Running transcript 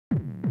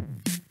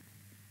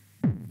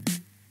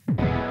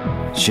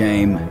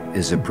Shame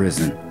is a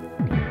prison.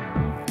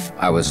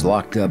 I was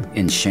locked up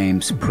in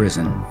shame's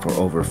prison for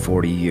over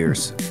 40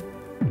 years.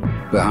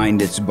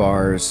 Behind its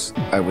bars,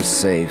 I was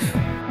safe,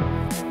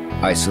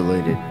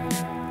 isolated,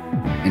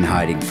 and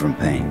hiding from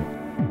pain.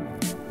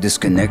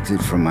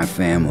 Disconnected from my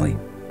family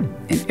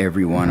and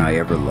everyone I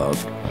ever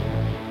loved.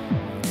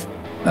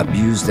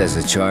 Abused as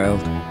a child.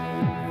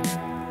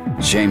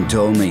 Shame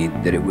told me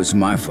that it was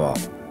my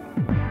fault.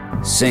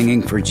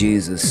 Singing for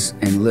Jesus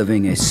and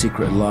living a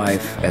secret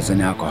life as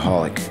an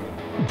alcoholic.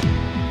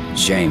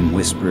 Shame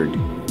whispered,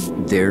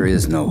 there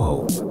is no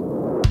hope.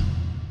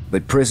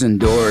 But prison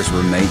doors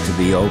were made to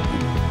be open.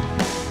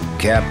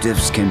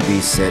 Captives can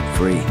be set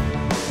free.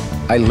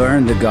 I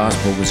learned the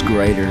gospel was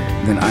greater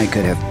than I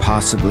could have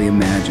possibly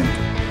imagined.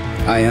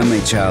 I am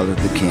a child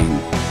of the King.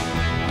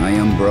 I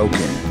am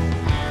broken.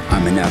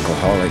 I'm an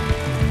alcoholic.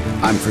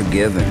 I'm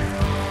forgiven.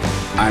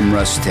 I'm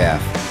Russ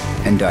Taff,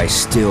 and I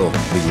still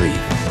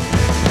believe.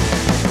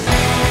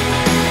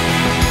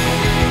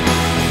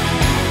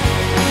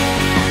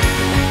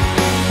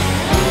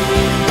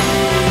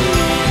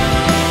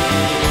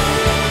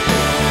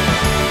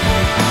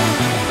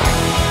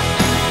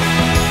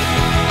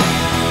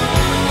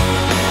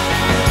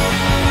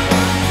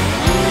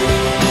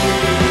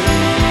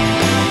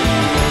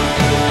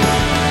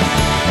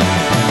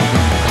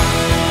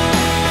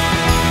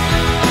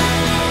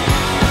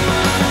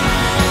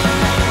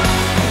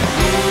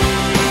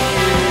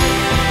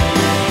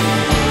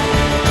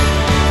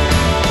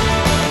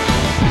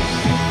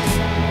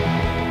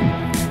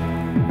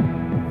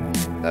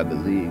 I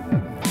believe.